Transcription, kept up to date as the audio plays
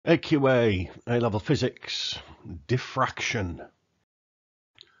AQA, A-level physics, diffraction.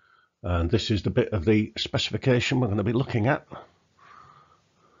 And this is the bit of the specification we're going to be looking at.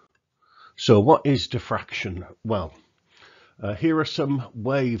 So what is diffraction? Well, here are some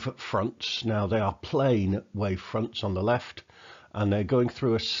wave fronts. Now they are plane wave fronts on the left, and they're going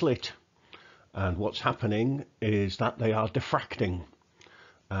through a slit. And what's happening is that they are diffracting.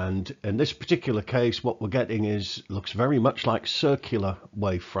 And in this particular case, what we're getting looks very much like circular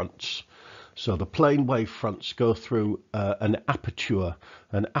wave fronts. So the plane wave fronts go through an aperture.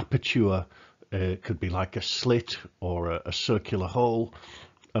 An aperture could be like a slit or a circular hole,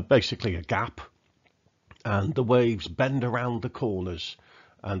 basically a gap. And the waves bend around the corners.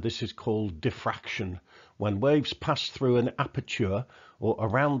 And this is called diffraction. When waves pass through an aperture or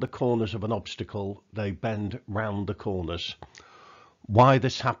around the corners of an obstacle, they bend round the corners. Why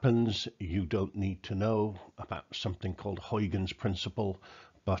this happens, you don't need to know about something called Huygens principle,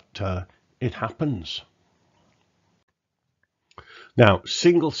 but it happens. Now,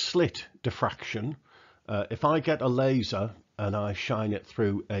 single slit diffraction, if I get a laser and I shine it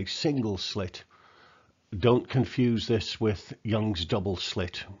through a single slit, don't confuse this with Young's double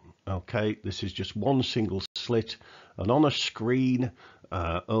slit. Okay, this is just one single slit, and on a screen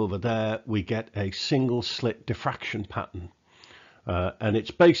over there we get a single slit diffraction pattern. And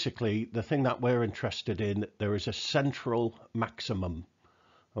it's basically the thing that we're interested in. There is a central maximum.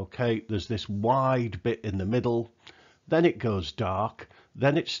 Okay, there's this wide bit in the middle, then it goes dark,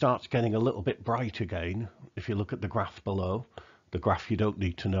 then it starts getting a little bit bright again. If you look at the graph below, the graph you don't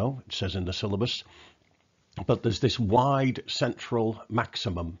need to know, it says in the syllabus, but there's this wide central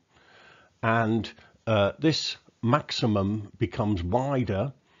maximum, and this maximum becomes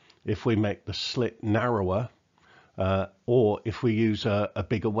wider if we make the slit narrower, or if we use a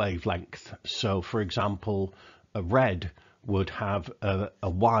bigger wavelength. So for example, a red would have a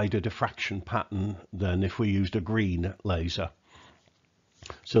wider diffraction pattern than if we used a green laser.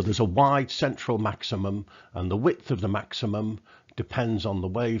 So there's a wide central maximum, and the width of the maximum depends on the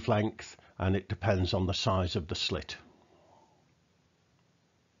wavelength, and it depends on the size of the slit.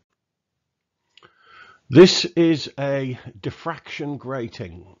 This is a diffraction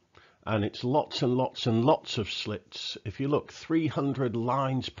grating, and it's lots and lots and lots of slits. If you look, 300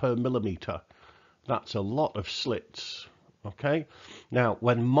 lines per millimeter, that's a lot of slits. Okay, now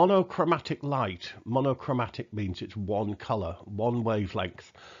when monochromatic light, monochromatic means it's one color, one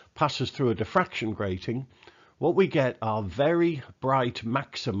wavelength, passes through a diffraction grating, what we get are very bright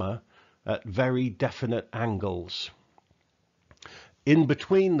maxima at very definite angles. In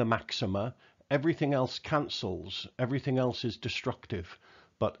between the maxima, everything else cancels, everything else is destructive.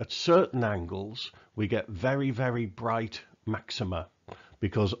 But at certain angles, we get very, very bright maxima,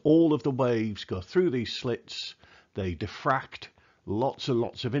 because all of the waves go through these slits, they diffract, lots and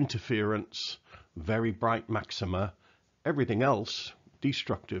lots of interference, very bright maxima, everything else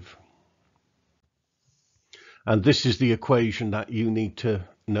destructive. And this is the equation that you need to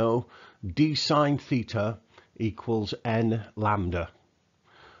know. D sine theta equals n lambda.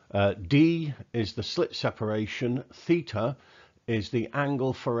 D is the slit separation, theta is the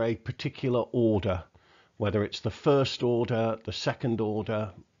angle for a particular order, whether it's the first order, the second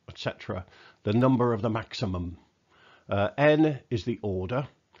order, etc., the number of the maximum. N is the order,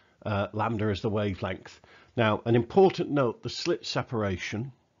 lambda is the wavelength. Now, an important note, the slit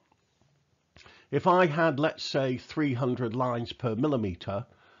separation. If I had, let's say, 300 lines per millimeter,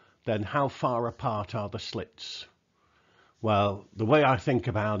 then how far apart are the slits? Well, the way I think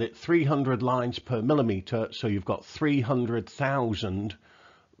about it, 300 lines per millimeter, so you've got 300,000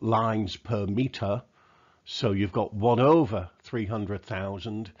 lines per meter, so you've got 1 over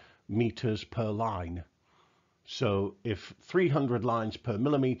 300,000 meters per line. So if 300 lines per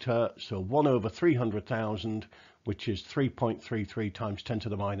millimeter, so 1 over 300,000, which is 3.33 times 10 to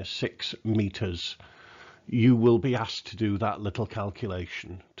the minus 6 meters, you will be asked to do that little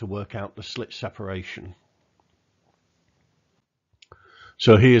calculation to work out the slit separation.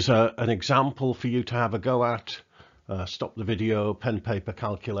 So here's an example for you to have a go at. Stop the video, pen, paper,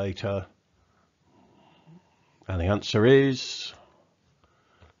 calculator. And the answer is,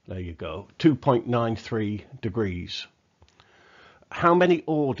 there you go, 2.93 degrees. How many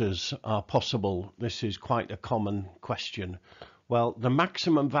orders are possible? This is quite a common question. Well, the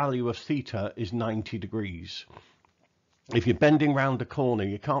maximum value of theta is 90 degrees. If you're bending round a corner,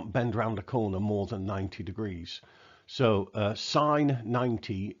 you can't bend round a corner more than 90 degrees. So sine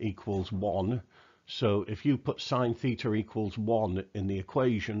 90 equals 1. So if you put sine theta equals 1 in the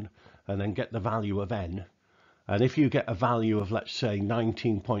equation and then get the value of n, and if you get a value of, let's say,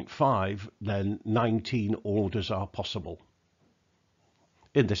 19.5, then 19 orders are possible.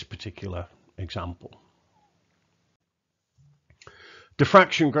 in this particular example.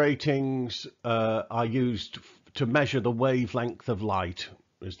 Diffraction gratings are used to measure the wavelength of light,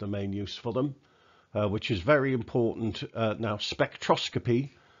 is the main use for them, which is very important. Now, spectroscopy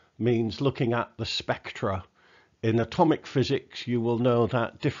means looking at the spectra. In atomic physics, you will know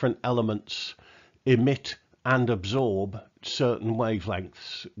that different elements emit and absorb certain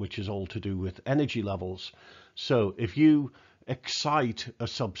wavelengths, which is all to do with energy levels. So if you excite a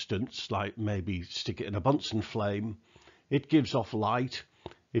substance, like maybe stick it in a Bunsen flame, it gives off light.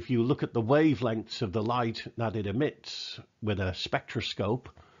 If you look at the wavelengths of the light that it emits with a spectroscope,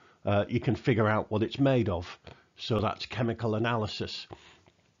 you can figure out what it's made of. So that's chemical analysis.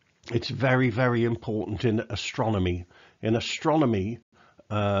 It's very, very important in astronomy. In astronomy,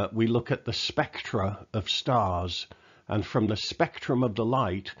 we look at the spectra of stars, and from the spectrum of the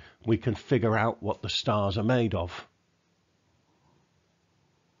light, we can figure out what the stars are made of.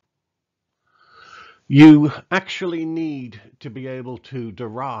 You actually need to be able to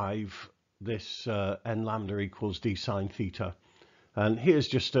derive this n lambda equals d sine theta. And here's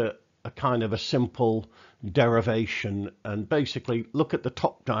just a kind of a simple derivation. And basically, look at the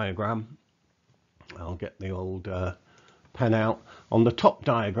top diagram. I'll get the old pen out. On the top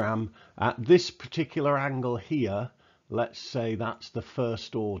diagram, at this particular angle here, let's say that's the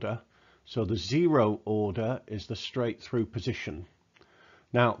first order. So the 0 order is the straight through position.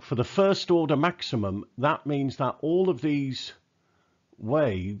 Now, for the first order maximum, that means that all of these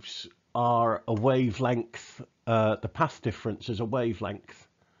waves are a wavelength. The path difference is a wavelength.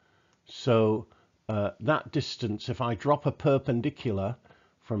 So that distance, if I drop a perpendicular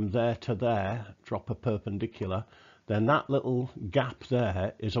from there to there, drop a perpendicular, then that little gap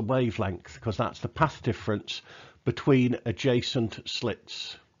there is a wavelength, because that's the path difference between adjacent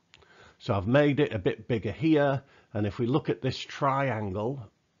slits. So I've made it a bit bigger here. And if we look at this triangle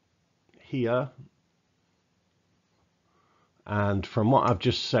here, and from what I've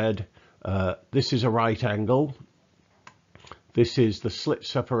just said, this is a right angle. This is the slit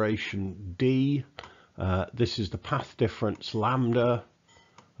separation D. This is the path difference lambda.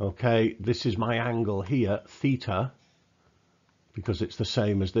 Okay, this is my angle here, theta, because it's the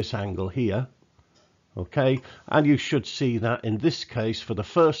same as this angle here. Okay, and you should see that in this case, for the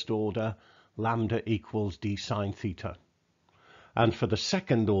first order, lambda equals d sine theta. And for the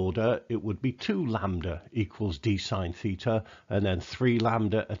second order, it would be 2 lambda equals d sine theta, and then 3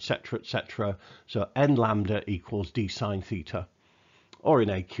 lambda, etc., etc. So n lambda equals d sine theta. Or in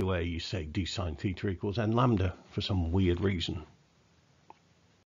AQA, you say d sine theta equals n lambda for some weird reason.